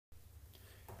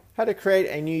How to create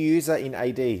a new user in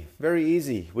AD. Very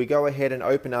easy. We go ahead and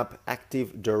open up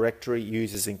Active Directory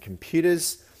users and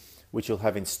computers, which you'll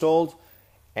have installed,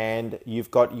 and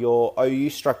you've got your OU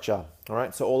structure. All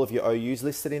right, so all of your OUs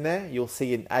listed in there. You'll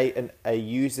see a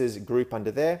users group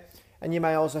under there, and you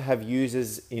may also have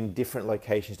users in different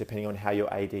locations depending on how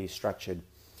your AD is structured.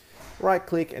 Right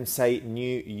click and say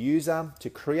new user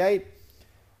to create.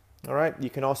 All right,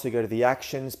 you can also go to the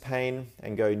actions pane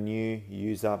and go new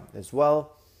user as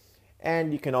well.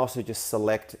 And you can also just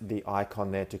select the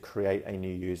icon there to create a new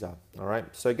user. All right,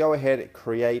 so go ahead,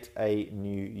 create a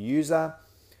new user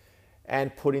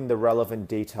and put in the relevant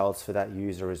details for that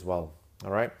user as well. All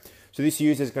right, so this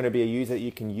user is going to be a user that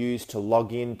you can use to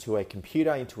log in to a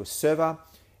computer, into a server,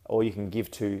 or you can give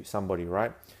to somebody,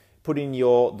 right? Put in the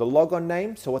logon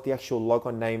name, so what the actual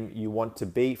logon name you want to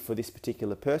be for this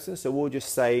particular person. So we'll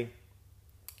just say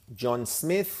John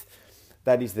Smith,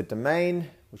 that is the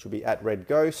domain, which will be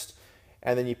 @redghost.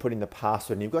 And then you put in the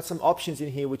password. And you've got some options in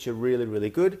here which are really,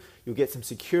 really good. You'll get some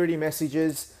security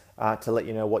messages to let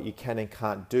you know what you can and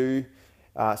can't do.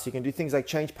 So you can do things like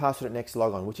change password at next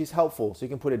logon, which is helpful. So you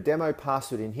can put a demo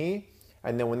password in here,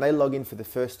 and then when they log in for the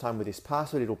first time with this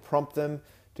password, it'll prompt them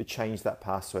to change that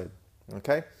password,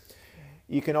 okay?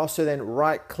 You can also then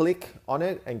right click on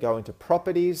it and go into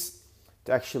properties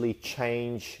to actually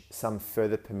change some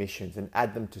further permissions and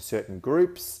add them to certain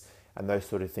groups and those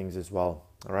sort of things as well,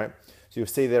 all right? So you'll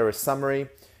see there a summary.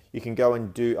 You can go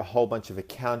and do a whole bunch of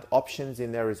account options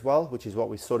in there as well, which is what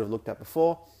we sort of looked at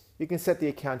before. You can set the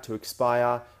account to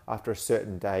expire after a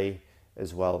certain day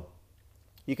as well.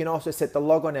 You can also set the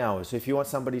logon hours. So if you want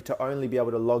somebody to only be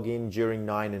able to log in during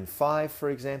 9 and 5, for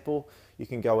example, you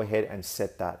can go ahead and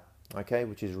set that, okay,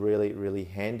 which is really, really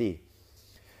handy.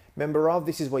 Member of,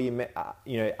 this is where you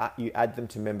add them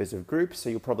to members of groups. So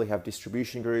you'll probably have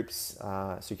distribution groups,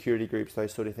 security groups,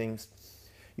 those sort of things.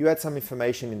 You add some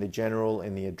information in the general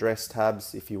and the address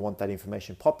tabs if you want that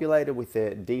information populated with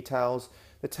their details,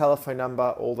 the telephone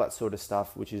number, all that sort of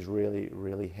stuff, which is really,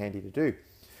 really handy to do.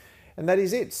 And that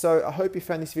is it. So I hope you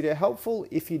found this video helpful.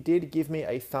 If you did, give me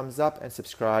a thumbs up and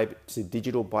subscribe to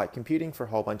Digital Byte Computing for a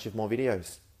whole bunch of more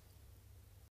videos.